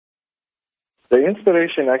The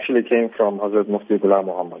inspiration actually came from Hazrat Mufti Bilal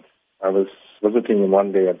Muhammad. I was visiting him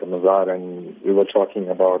one day at the Mazar and we were talking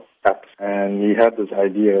about apps. And he had this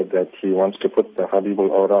idea that he wants to put the Habibul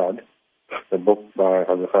Awrad, the book by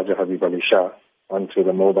Hazrat Khaja Habib Ali Shah, onto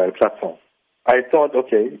the mobile platform. I thought,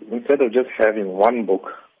 okay, instead of just having one book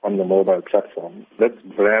on the mobile platform, let's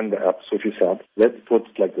brand the app Soofie Saheb. Let's put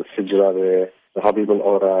like the Sijra there, the Habibul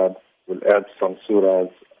Awrad, we'll add some surahs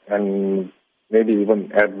and maybe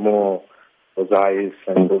even add more Wazais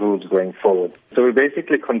and the rules going forward. So we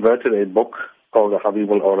basically converted a book called the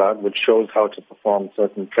Habibul Awrad, which shows how to perform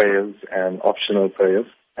certain prayers and optional prayers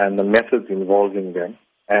and the methods involving them,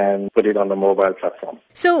 and put it on the mobile platform.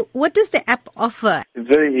 So what does the app offer? It's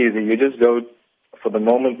very easy. You just go, for the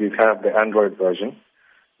moment we have the Android version.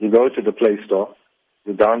 You go to the Play Store,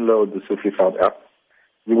 you download the Soofie Saheb app.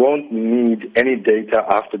 You won't need any data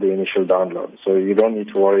after the initial download, so you don't need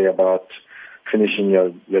to worry about finishing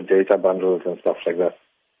your data bundles and stuff like that.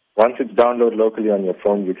 Once it's downloaded locally on your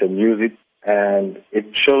phone, you can use it, and it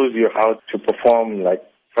shows you how to perform, like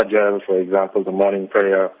Fajr, for example, the morning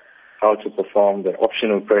prayer, how to perform the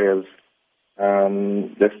optional prayers.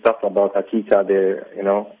 There's stuff about Hakika there,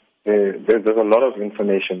 there's a lot of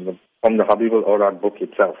information from the Habibul Awrad book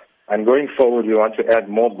itself. And going forward, we want to add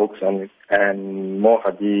more books on it and more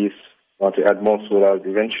hadiths, want to add more surahs.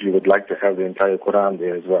 Eventually, we'd like to have the entire Quran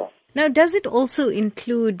there as well. Now, does it also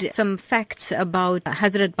include some facts about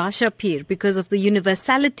Hazrat Badsha Peer because of the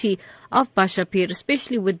universality of Badsha Peer,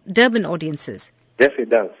 especially with Durban audiences? Yes, it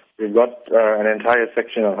does. We've got an entire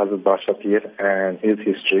section on Hazrat Badsha Peer and his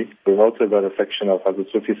history. We've also got a section of Hazrat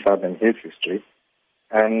Soofie Saheb and his history.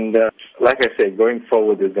 And like I say, going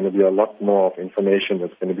forward, there's going to be a lot more of information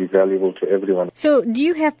that's going to be valuable to everyone. So do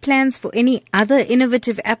you have plans for any other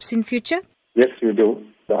innovative apps in future? Yes, we do.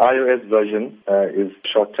 The iOS version is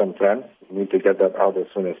short-term plan. We need to get that out as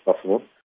soon as possible.